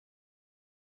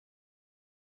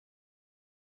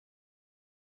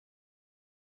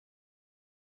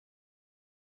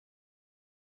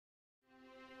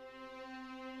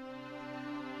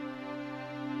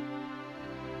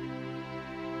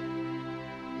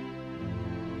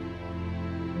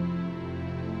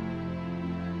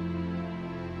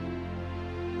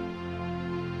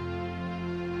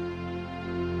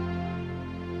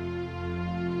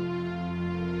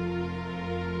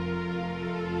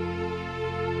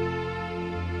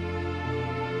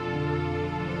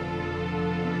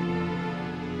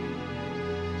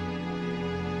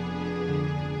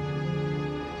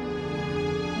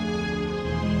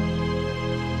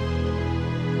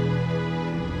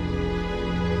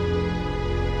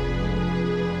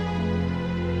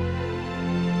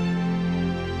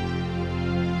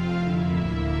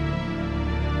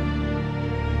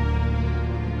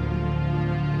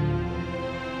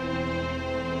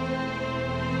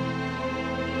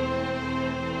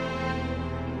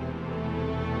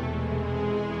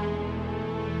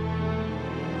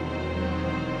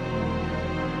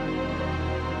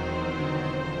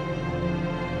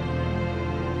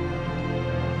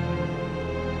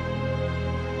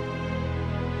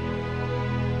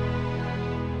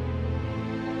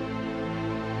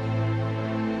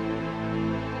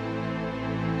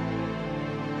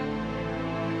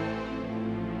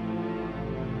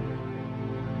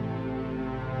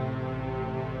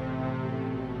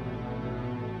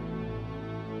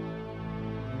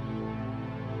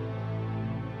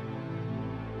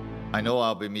I know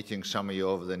I'll be meeting some of you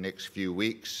over the next few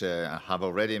weeks. I have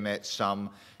already met some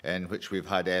in which we've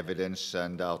had evidence,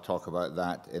 and I'll talk about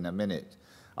that in a minute.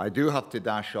 I do have to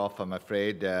dash off, I'm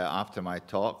afraid, after my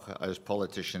talk, as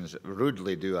politicians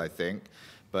rudely do, I think.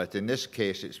 But in this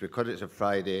case, it's because it's a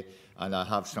Friday, and I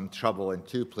have some trouble in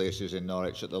two places in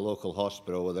Norwich, at the local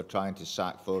hospital where they're trying to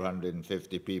sack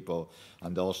 450 people,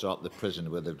 and also at the prison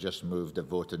where they've just moved a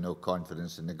vote of no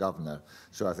confidence in the governor.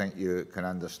 So I think you can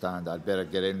understand I'd better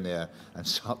get in there and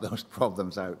sort those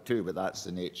problems out too, but that's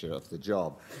the nature of the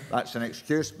job. That's an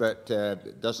excuse, but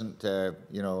it doesn't,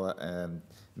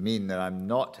 mean that I'm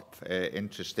not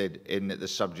interested in the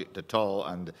subject at all,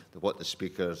 and what the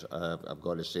speakers have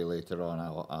got to say later on,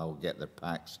 I'll get their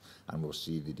packs and we'll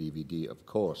see the DVD, of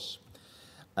course.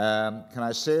 Can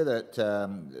I say that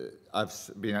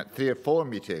I've been at 3 or 4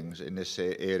 meetings in this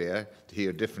area to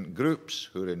hear different groups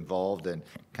who are involved in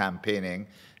campaigning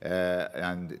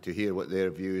and to hear what their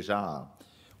views are.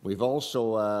 We've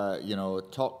also,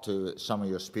 talked to some of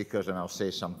your speakers, and I'll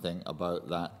say something about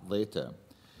that later.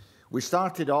 We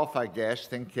started off, I guess,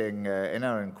 thinking in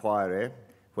our inquiry,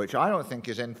 which I don't think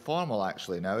is informal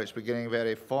actually now, it's beginning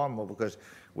very formal, because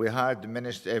we had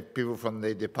people from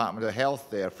the Department of Health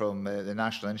there, from the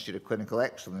National Institute of Clinical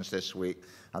Excellence this week,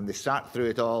 and they sat through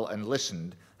it all and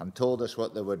listened and told us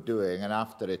what they were doing, and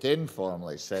after it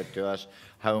informally said to us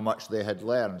how much they had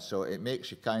learned. So it makes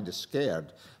you kind of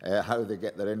scared how they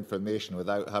get their information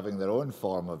without having their own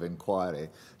form of inquiry.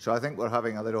 So I think we're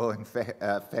having a little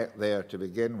effect there to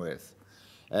begin with.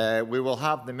 We will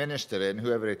have the minister in,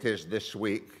 whoever it is, this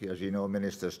week. As you know,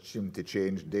 ministers seem to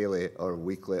change daily or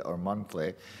weekly or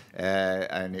monthly.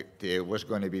 And it was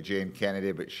going to be Jane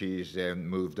Kennedy, but she's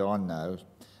moved on now.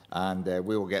 And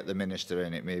we will get the minister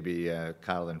in. It may be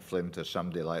Carolyn Flint or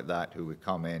somebody like that who would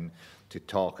come in to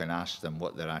talk and ask them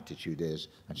what their attitude is,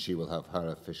 and she will have her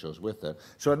officials with her.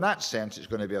 So in that sense, it's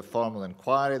going to be a formal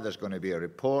inquiry. There's going to be a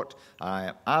report. I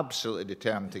am absolutely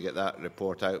determined to get that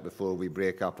report out before we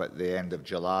break up at the end of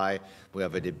July. We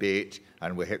have a debate,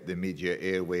 and we hit the media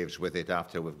airwaves with it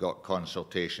after we've got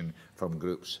consultation from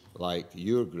groups like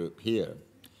your group here.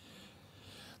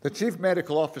 The Chief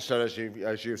Medical Officer,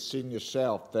 as you've seen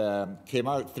yourself, came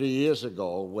out 3 years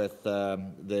ago with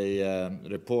the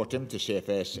report into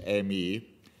CFS-ME,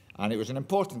 and it was an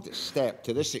important step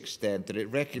to this extent that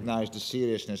it recognised the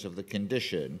seriousness of the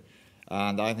condition,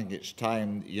 and I think it's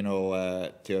time,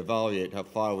 to evaluate how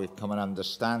far we've come in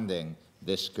understanding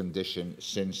this condition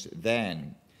since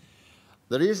then.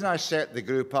 The reason I set the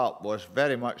group up was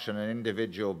very much on an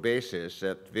individual basis,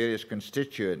 that various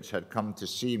constituents had come to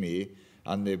see me,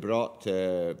 and they brought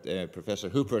Professor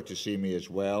Hooper to see me as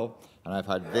well, and I've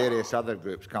had various other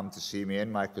groups come to see me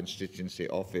in my constituency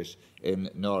office in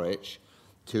Norwich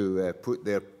to put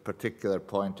their particular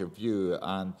point of view,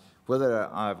 and whether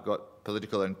I've got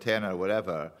political antenna or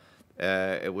whatever,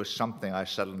 it was something I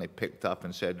suddenly picked up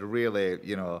and said, really,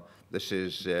 this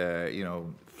is,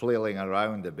 flailing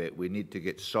around a bit. We need to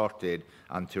get sorted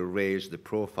and to raise the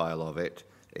profile of it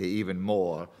even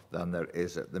more than there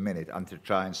is at the minute, and to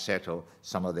try and settle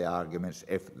some of the arguments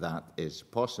if that is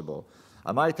possible.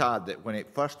 I might add that when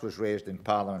it first was raised in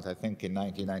Parliament, I think in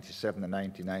 1997 and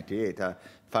 1998, I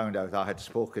found out I had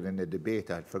spoken in the debate.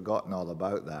 I had forgotten all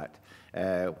about that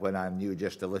when I knew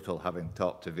just a little, having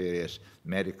talked to various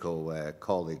medical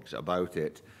colleagues about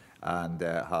it, and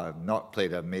have not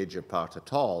played a major part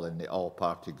at all in the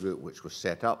all-party group which was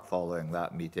set up following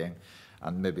that meeting.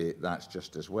 And maybe that's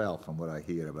just as well from what I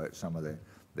hear about some of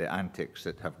the antics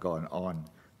that have gone on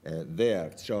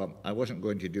there. So I wasn't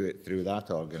going to do it through that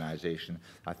organisation.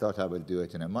 I thought I would do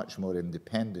it in a much more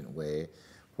independent way,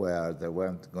 where there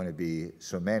weren't going to be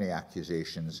so many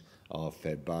accusations of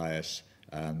bias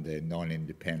and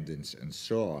non-independence and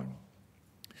so on.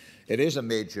 It is a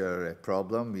major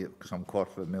problem, some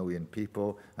 $250,000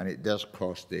 people, and it does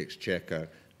cost the Exchequer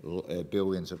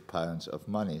billions of pounds of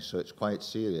money, so it's quite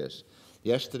serious.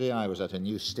 Yesterday I was at a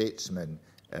New Statesman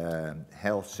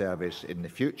Health Service in the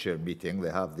Future meeting.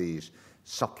 They have these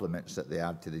supplements that they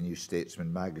add to the New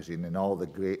Statesman magazine, and all the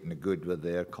great and the good were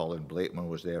there. Colin Blakeman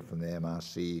was there from the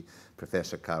MRC,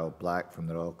 Professor Carol Black from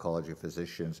the Royal College of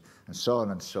Physicians, and so on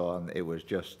and so on. It was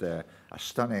just a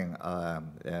stunning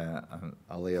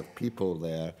array of people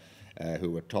there who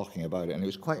were talking about it, and it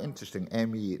was quite interesting.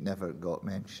 ME never got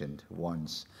mentioned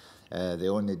once. The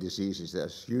only diseases,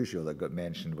 as usual, that got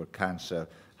mentioned were cancer,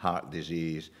 heart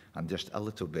disease, and just a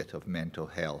little bit of mental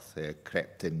health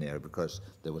crept in there, because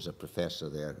there was a professor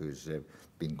there who's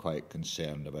been quite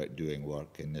concerned about doing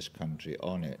work in this country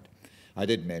on it. I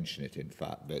did mention it, in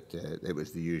fact, but it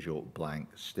was the usual blank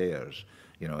stares.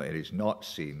 You know, it is not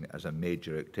seen as a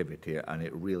major activity, and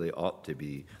it really ought to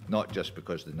be, not just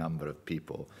because of the number of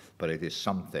people, but it is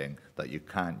something that you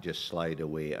can't just slide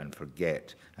away and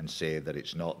forget and say that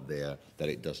it's not there, that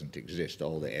it doesn't exist.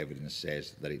 All the evidence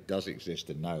says that it does exist,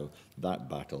 and now that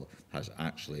battle has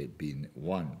actually been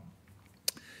won.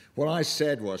 What I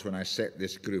said was, when I set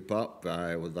this group up,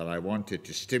 that I wanted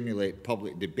to stimulate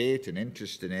public debate and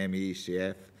interest in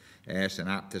MECFS and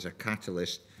act as a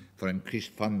catalyst for increased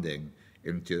funding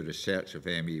into research of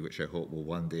ME, which I hope will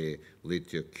one day lead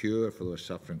to a cure for those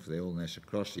suffering from the illness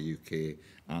across the UK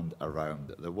and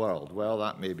around the world. Well,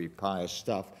 that may be pious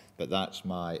stuff, but that's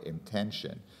my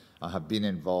intention. I have been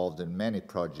involved in many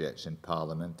projects in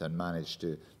Parliament and managed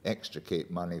to extricate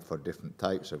money for different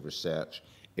types of research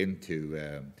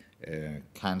into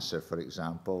cancer, for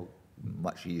example,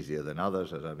 much easier than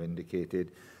others, as I've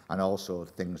indicated, and also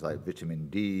things like vitamin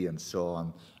D and so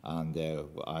on, and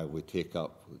I would take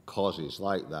up causes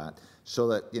like that, so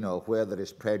that, you know, where there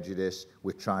is prejudice,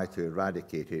 we try to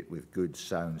eradicate it with good,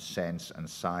 sound sense and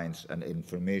science and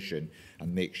information,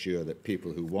 and make sure that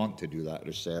people who want to do that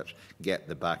research get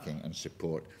the backing and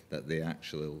support that they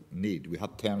actually need. We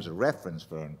have terms of reference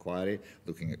for our inquiry,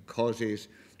 looking at causes,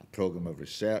 a programme of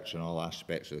research on all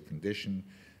aspects of the condition,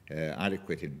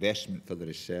 adequate investment for the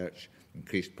research,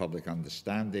 increased public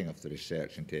understanding of the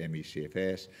research into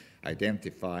MECFS,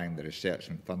 identifying the research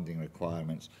and funding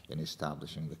requirements in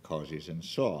establishing the causes, and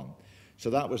so on. So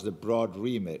that was the broad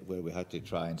remit where we had to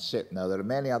try and sit. Now, there are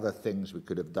many other things we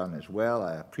could have done as well.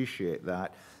 I appreciate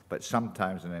that. But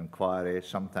sometimes in an inquiry,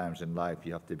 sometimes in life,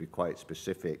 you have to be quite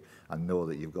specific and know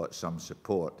that you've got some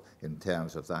support in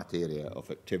terms of that area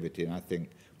of activity, and I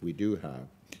think we do have.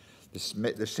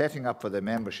 The setting up for the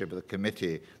membership of the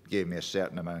committee gave me a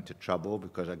certain amount of trouble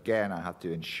because, again, I had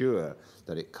to ensure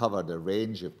that it covered a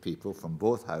range of people from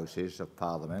both houses of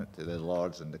Parliament, the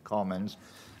Lords and the Commons,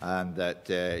 and that,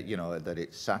 you know, that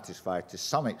it satisfied to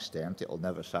some extent, it will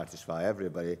never satisfy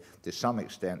everybody, to some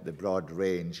extent the broad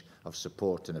range of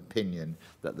support and opinion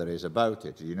that there is about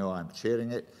it. You know, I'm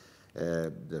chairing it.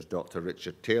 There's Dr.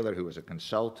 Richard Taylor, who was a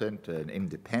consultant, an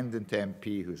independent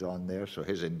MP who's on there, so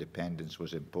his independence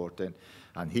was important.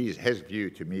 And his view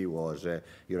to me was,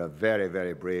 you're a very,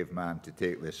 very brave man to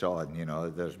take this on. You know,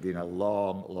 there's been a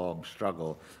long, long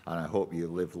struggle, and I hope you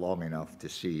live long enough to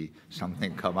see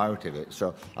something come out of it.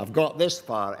 So I've got this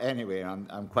far anyway, and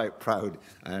I'm quite proud,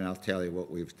 and I'll tell you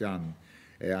what we've done.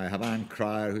 I have Anne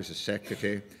Cryer, who's the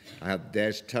secretary. I have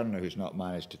Des Turner, who's not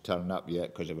managed to turn up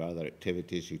yet because of other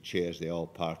activities, who chairs the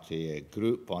all-party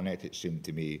group on it. It seemed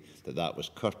to me that that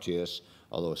was courteous,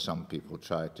 although some people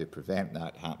tried to prevent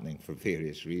that happening for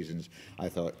various reasons. I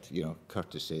thought, you know,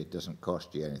 courtesy doesn't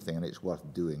cost you anything, and it's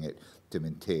worth doing it to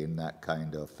maintain that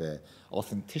kind of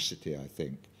authenticity, I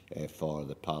think, for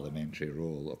the parliamentary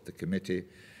role of the committee.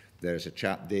 There's a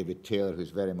chap, David Taylor, who's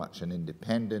very much an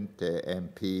independent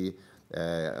MP,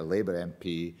 a Labour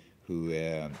MP who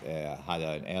had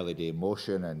an early day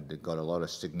motion and got a lot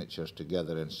of signatures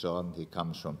together and so on. He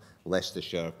comes from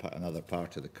Leicestershire, another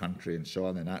part of the country, and so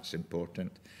on, and that's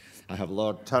important. I have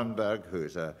Lord Turnberg,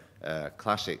 who's a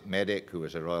classic medic, who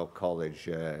was a Royal College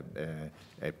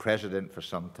president for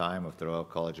some time of the Royal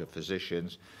College of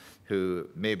Physicians, who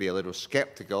may be a little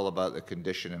sceptical about the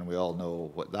condition, and we all know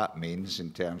what that means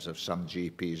in terms of some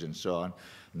GPs and so on.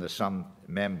 And there's some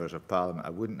members of Parliament I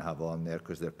wouldn't have on there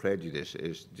because their prejudice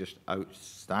is just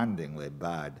outstandingly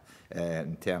bad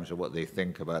in terms of what they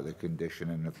think about the condition,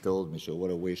 and have told me so. What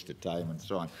a waste of time and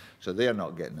so on. So they're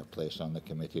not getting a place on the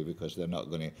committee because they're not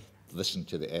going to listen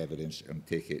to the evidence and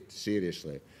take it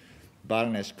seriously.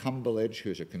 Baroness Cumberledge,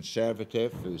 who's a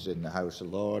Conservative, who's in the House of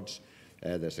Lords.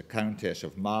 There's the Countess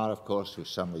of Mar, of course, who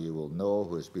some of you will know,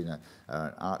 who has been an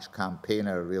arch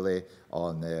campaigner, really,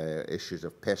 on issues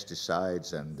of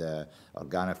pesticides and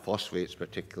organophosphates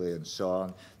particularly, and so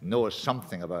on. Knows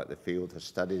something about the field, has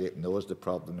studied it, knows the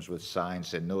problems with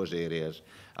science in those areas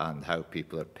and how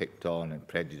people are picked on and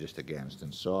prejudiced against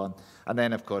and so on. And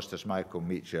then, of course, there's Michael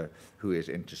Meacher, who is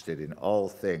interested in all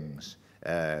things,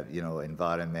 you know,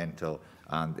 environmental,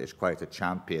 and is quite a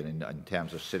champion in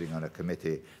terms of sitting on a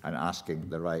committee and asking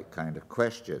the right kind of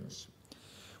questions.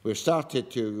 We've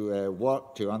started to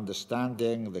work to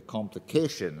understanding the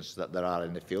complications that there are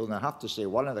in the field. And I have to say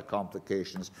one of the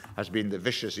complications has been the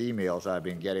vicious emails I've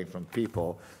been getting from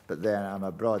people, but then I'm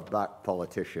a broad-backed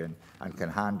politician and can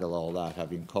handle all that. I've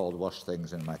been called worse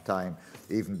things in my time.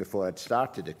 Even before I'd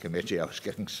started the committee, I was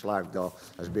getting slagged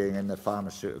off as being in the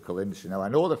pharmaceutical industry. Now, I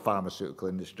know the pharmaceutical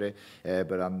industry,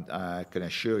 but I can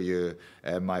assure you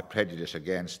my prejudice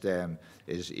against them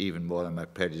is even more than my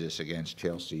prejudice against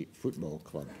Chelsea Football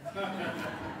Club.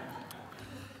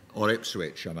 Or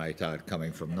Ipswich, I might add,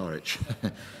 coming from Norwich.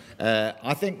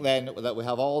 I think then that we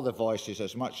have all the voices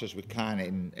as much as we can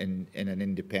in an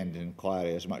independent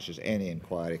inquiry, as much as any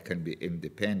inquiry can be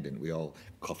independent. We all,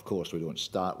 of course, we don't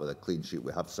start with a clean sheet.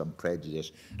 We have some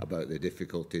prejudice about the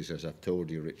difficulties. As I've told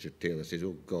you, Richard Taylor says,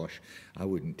 oh gosh, I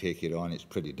wouldn't take it on. It's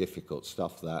pretty difficult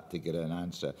stuff, that, to get an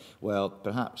answer. Well,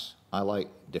 perhaps I like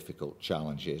difficult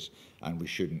challenges, and we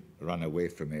shouldn't run away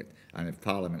from it. And if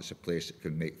Parliament's a place that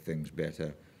can make things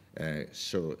better,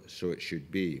 so it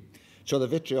should be. So the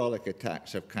vitriolic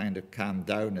attacks have kind of calmed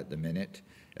down at the minute,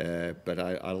 but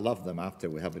I love them after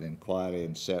we have an inquiry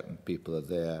and certain people are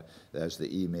there as the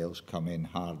emails come in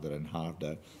harder and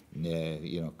harder,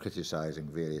 criticising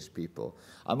various people.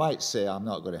 I might say I'm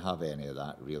not going to have any of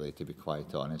that, really, to be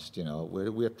quite honest.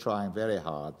 We're trying very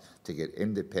hard to get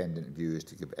independent views,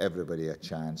 to give everybody a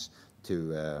chance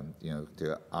to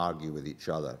argue with each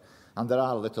other. And there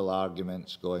are little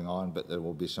arguments going on, but there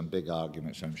will be some big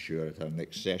arguments, I'm sure, at our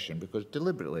next session, because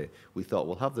deliberately we thought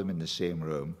we'll have them in the same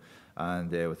room,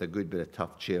 and with a good bit of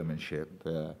tough chairmanship,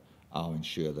 I'll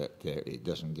ensure that it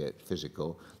doesn't get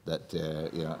physical, that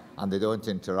and they don't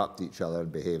interrupt each other and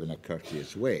behave in a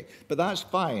courteous way. But that's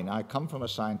fine. I come from a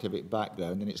scientific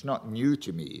background, and it's not new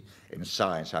to me in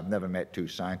science. I've never met two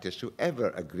scientists who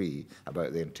ever agree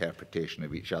about the interpretation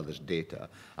of each other's data,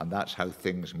 and that's how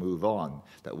things move on,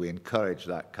 that we encourage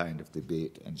that kind of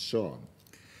debate and so on.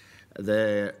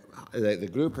 The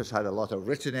group has had a lot of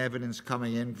written evidence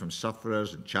coming in from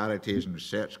sufferers and charities and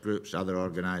research groups, other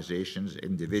organisations,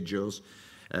 individuals,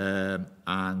 and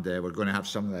we're going to have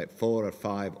something like 4 or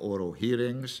 5 oral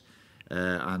hearings,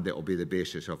 and it will be the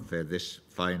basis of this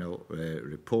final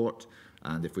report.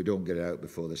 And if we don't get it out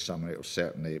before the summer, it will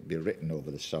certainly be written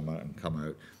over the summer and come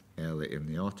out early in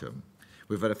the autumn.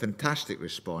 We've had a fantastic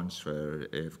response to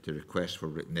requests for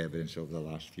written evidence over the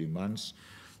last few months.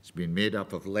 It's been made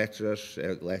up of letters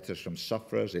from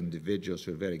sufferers, individuals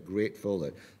who are very grateful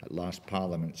that at last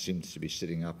Parliament seems to be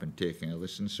sitting up and taking a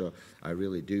listen. So I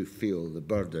really do feel the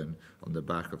burden on the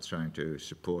back of trying to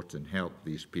support and help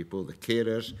these people. The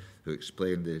carers who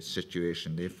explain the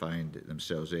situation they find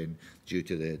themselves in due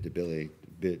to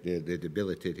the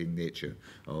debilitating nature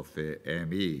of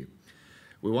ME.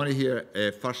 We want to hear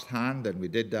firsthand, and we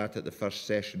did that at the first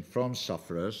session, from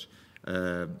sufferers.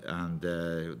 There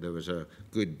was a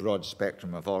good broad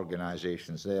spectrum of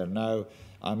organisations there. Now,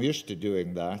 I'm used to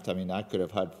doing that. I mean, I could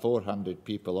have had 400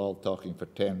 people all talking for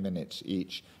 10 minutes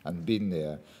each and been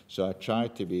there. So I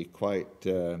tried to be quite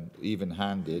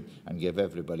even-handed and give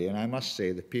everybody. And I must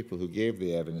say, the people who gave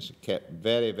the evidence kept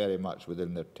very, very much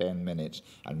within their 10 minutes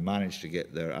and managed to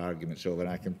get their arguments over. And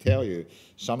I can tell you,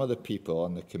 some of the people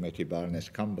on the committee, Baroness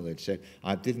Cumberland, said,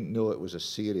 I didn't know it was as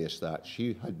serious that.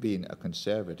 She had been a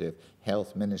Conservative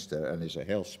health minister and is a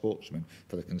health spokesman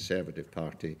for the Conservative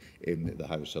Party in the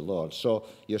House of Lords. So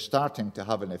you're starting to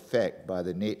have an effect by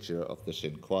the nature of this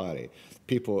inquiry.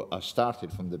 People are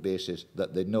started from the basis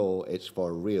that they know it's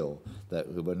for real,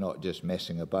 that we're not just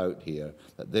messing about here,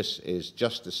 that this is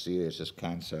just as serious as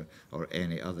cancer or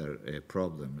any other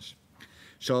problems.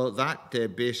 So that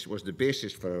was the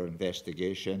basis for our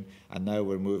investigation, and now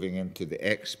we're moving into the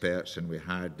experts, and we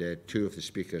had 2 of the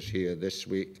speakers here this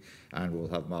week, and we'll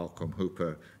have Malcolm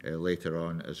Hooper later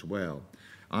on as well.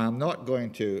 I'm not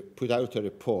going to put out a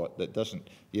report that doesn't,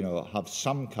 have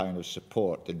some kind of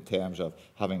support in terms of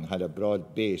having had a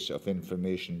broad base of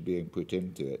information being put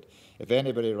into it. If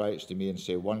anybody writes to me and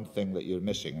say one thing that you're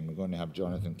missing, and we're going to have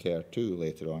Jonathan Kerr too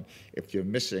later on, if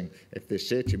they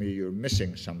say to me you're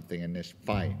missing something in this,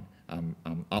 fine.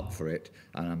 I'm up for it,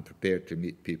 and I'm prepared to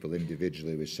meet people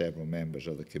individually with several members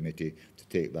of the committee to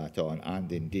take that on.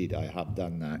 And indeed, I have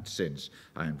done that since.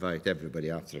 I invite everybody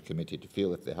after the committee to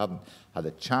feel if they haven't had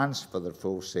a chance for their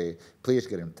full say, please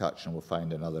get in touch and we'll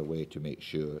find another way to make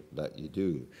sure that you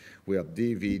do. We have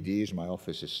DVDs. My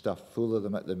office is stuffed full of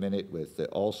them at the minute with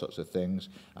all sorts of things,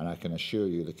 and I can assure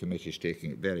you the committee is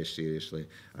taking it very seriously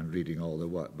and reading all the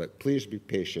work. But please be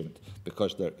patient,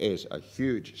 because there is a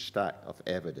huge stack of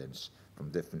evidence from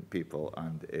different people,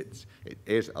 and it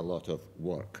is a lot of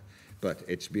work, but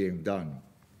it's being done.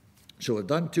 So we've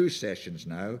done 2 sessions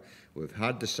now. We've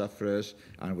had the sufferers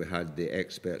and we had the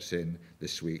experts in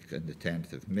this week on the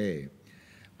 10th of May.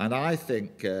 And I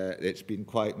think it's been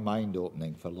quite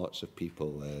mind-opening for lots of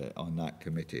people on that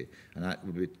committee. And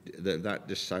that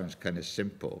just sounds kind of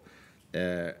simple.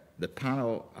 The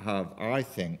panel have, I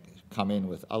think, come in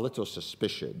with a little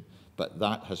suspicion, but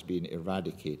that has been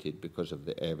eradicated because of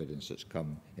the evidence that's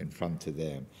come in front of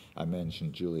them. I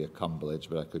mentioned Julia Cumberledge,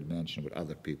 but I could mention what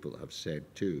other people have said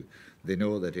too. They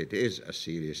know that it is a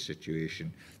serious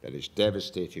situation, that is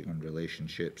devastating on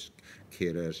relationships,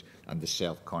 carers, and the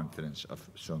self-confidence of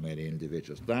so many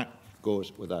individuals. That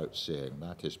goes without saying.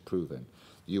 That is proven.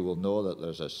 You will know that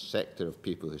there's a sector of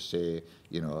people who say,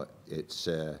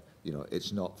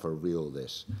 it's not for real,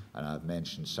 this. And I've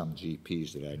mentioned some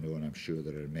GPs that I know, and I'm sure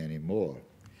there are many more.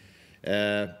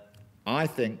 I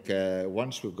think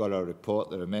once we've got our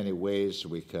report, there are many ways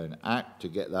we can act to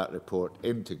get that report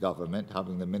into government.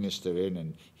 Having the minister in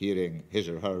and hearing his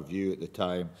or her view at the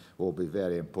time will be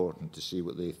very important to see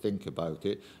what they think about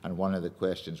it. And one of the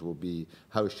questions will be,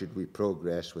 how should we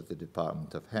progress with the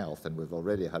Department of Health? And we've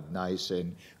already had NICE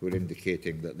in, who are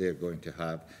indicating that they're going to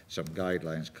have some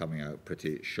guidelines coming out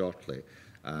pretty shortly.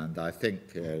 And I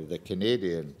think the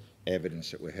Canadian evidence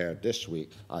that we heard this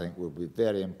week, I think will be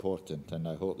very important, and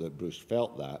I hope that Bruce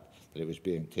felt that it was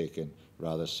being taken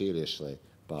rather seriously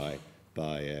by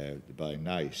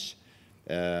NICE.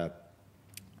 I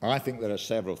think there are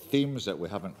several themes that we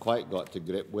haven't quite got to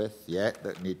grip with yet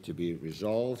that need to be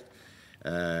resolved.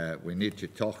 We need to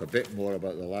talk a bit more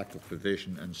about the lack of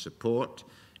provision and support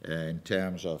in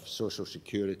terms of social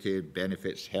security,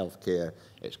 benefits, healthcare.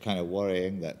 It's kind of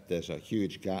worrying that there's a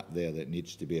huge gap there that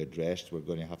needs to be addressed. We're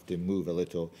going to have to move a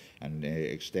little and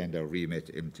extend our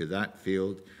remit into that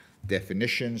field.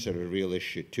 Definitions are a real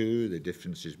issue too, the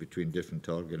differences between different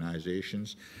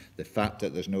organisations. The fact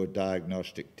that there's no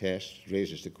diagnostic test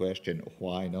raises the question,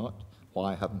 why not?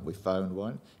 Why haven't we found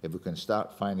one? If we can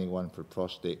start finding one for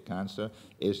prostate cancer,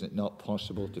 isn't it not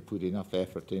possible to put enough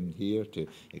effort in here to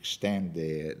extend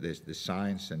the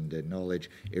science and the knowledge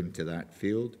into that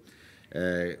field?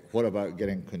 What about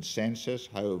getting consensus?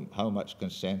 How much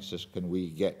consensus can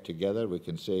we get together? We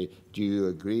can say, do you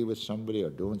agree with somebody or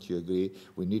don't you agree?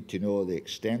 We need to know the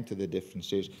extent of the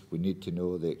differences. We need to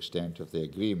know the extent of the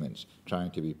agreements,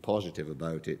 trying to be positive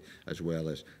about it as well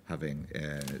as having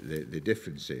the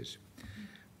differences.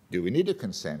 Do we need a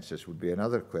consensus would be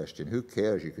another question. Who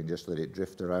cares? You can just let it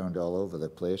drift around all over the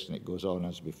place and it goes on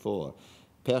as before.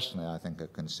 Personally, I think a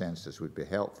consensus would be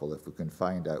helpful if we can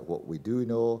find out what we do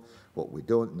know, what we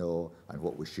don't know, and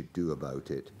what we should do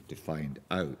about it to find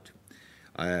out.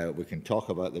 We can talk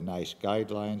about the NICE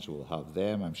guidelines. We'll have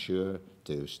them, I'm sure,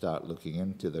 to start looking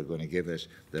into. They're going to give us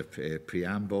the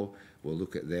preamble. We'll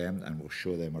look at them and we'll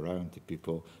show them around to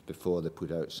people before they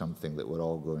put out something that we're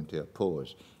all going to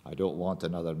oppose. I don't want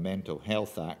another Mental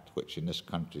Health Act, which in this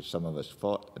country some of us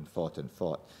fought and fought and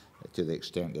fought to the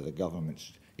extent that the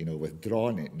government's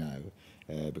withdrawn it now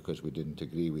because we didn't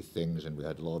agree with things and we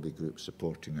had lobby groups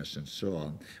supporting us and so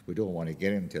on. We don't want to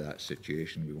get into that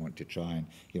situation. We want to try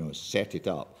and set it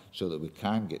up so that we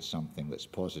can get something that's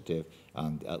positive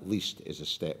and at least is a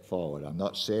step forward. I'm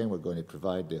not saying we're going to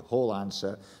provide the whole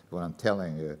answer, but I'm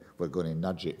telling you we're going to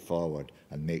nudge it forward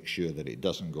and make sure that it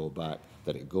doesn't go back,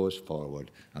 that it goes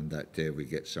forward, and that we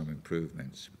get some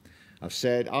improvements. I've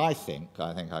said, I think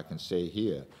I can say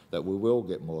here that we will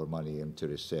get more money into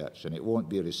research, and it won't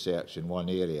be research in one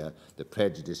area. The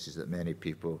prejudices that many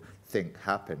people think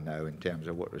happen now in terms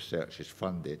of what research is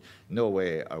funded, no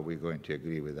way are we going to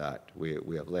agree with that. We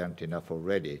have learned enough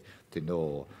already to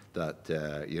know that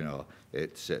there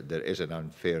is an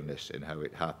unfairness in how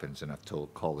it happens, and I've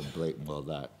told Colin Blakemore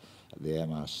that at the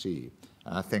MRC.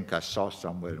 And I think I saw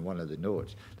somewhere in one of the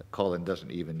notes that Colin doesn't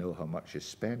even know how much is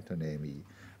spent on ME.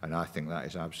 And I think that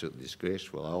is absolutely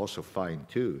disgraceful. I also find,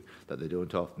 too, that they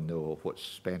don't often know what's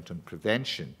spent on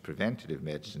preventative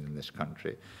medicine in this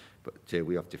country. But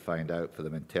we have to find out for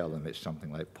them and tell them it's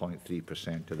something like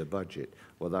 0.3% of the budget.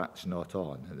 Well, that's not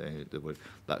on.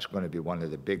 That's going to be one of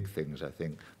the big things, I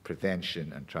think,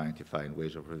 prevention and trying to find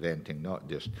ways of preventing not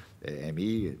just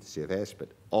ME and CFS, but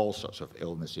all sorts of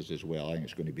illnesses as well. I think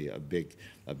it's going to be a big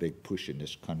push in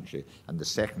this country. And the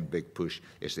second big push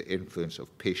is the influence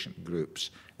of patient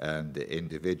groups and the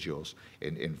individuals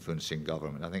in influencing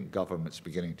government. I think government's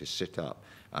beginning to sit up,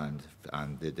 and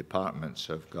the departments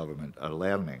of government are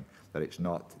learning that it's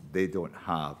not, they don't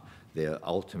have the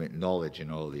ultimate knowledge in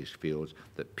all these fields,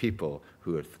 that people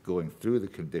who are going through the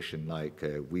condition like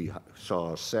we saw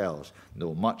ourselves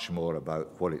know much more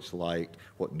about what it's like,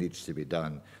 what needs to be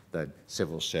done, than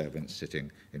civil servants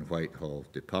sitting in Whitehall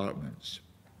departments.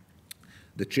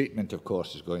 The treatment, of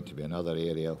course, is going to be another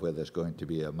area where there's going to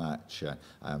be a match.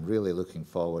 I'm really looking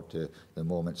forward to the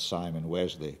moment Simon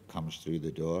Wesley comes through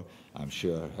the door. I'm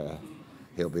sure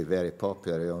he'll be very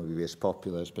popular. He'll be as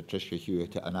popular as Patricia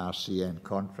Hewitt at an RCN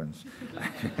conference.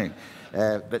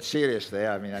 But seriously,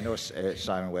 I mean, I know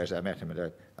Simon Wesley. I met him at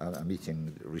a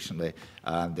meeting recently,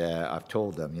 and I've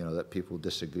told them, you know, that people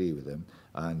disagree with him,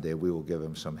 and we will give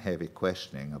him some heavy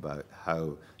questioning about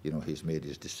how, you know, he's made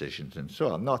his decisions and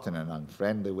so on. Not in an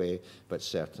unfriendly way, but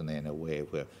certainly in a way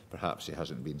where perhaps he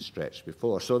hasn't been stretched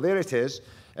before. So there it is.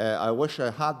 I wish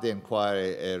I had the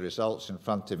inquiry results in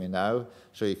front of me now,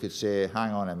 so you could say,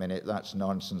 hang on a minute, that's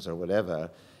nonsense or whatever.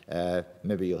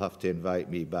 Maybe you'll have to invite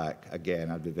me back again.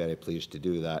 I'd be very pleased to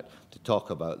do that, to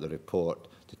talk about the report,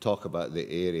 to talk about the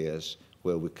areas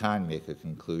where we can make a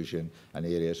conclusion and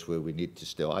areas where we need to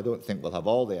still. I don't think we'll have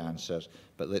all the answers,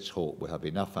 but let's hope we have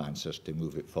enough answers to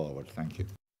move it forward. Thank you.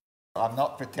 I'm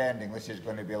not pretending this is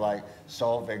going to be like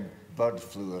solving bird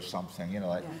flu or something, you know,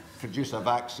 like produce a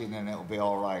vaccine and it'll be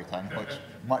all right. I know it's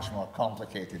much more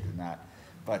complicated than that.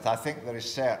 But I think the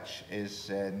research is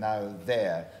now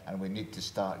there, and we need to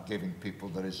start giving people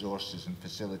the resources and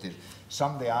facilities.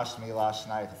 Somebody asked me last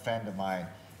night, a friend of mine,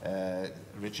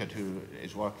 Richard, who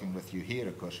is working with you here,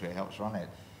 of course, who helps run it,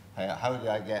 how do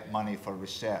I get money for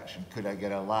research, and could I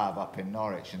get a lab up in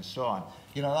Norwich, and so on.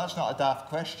 You know, that's not a daft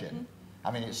question.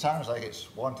 I mean, it sounds like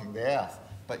it's wanting the earth,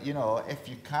 but, you know, if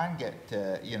you can get,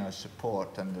 you know,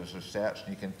 support and there's research and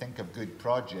you can think of good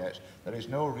projects, there is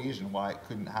no reason why it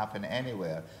couldn't happen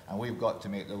anywhere. And we've got to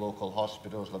make the local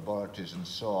hospitals, laboratories and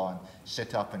so on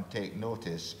sit up and take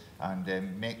notice and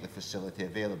make the facility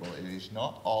available. It is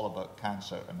not all about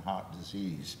cancer and heart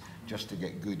disease, just to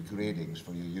get good gradings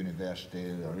for your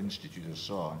university or institute or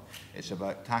so on. It's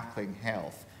about tackling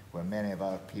health, where many of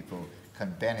our people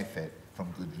can benefit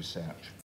from good research.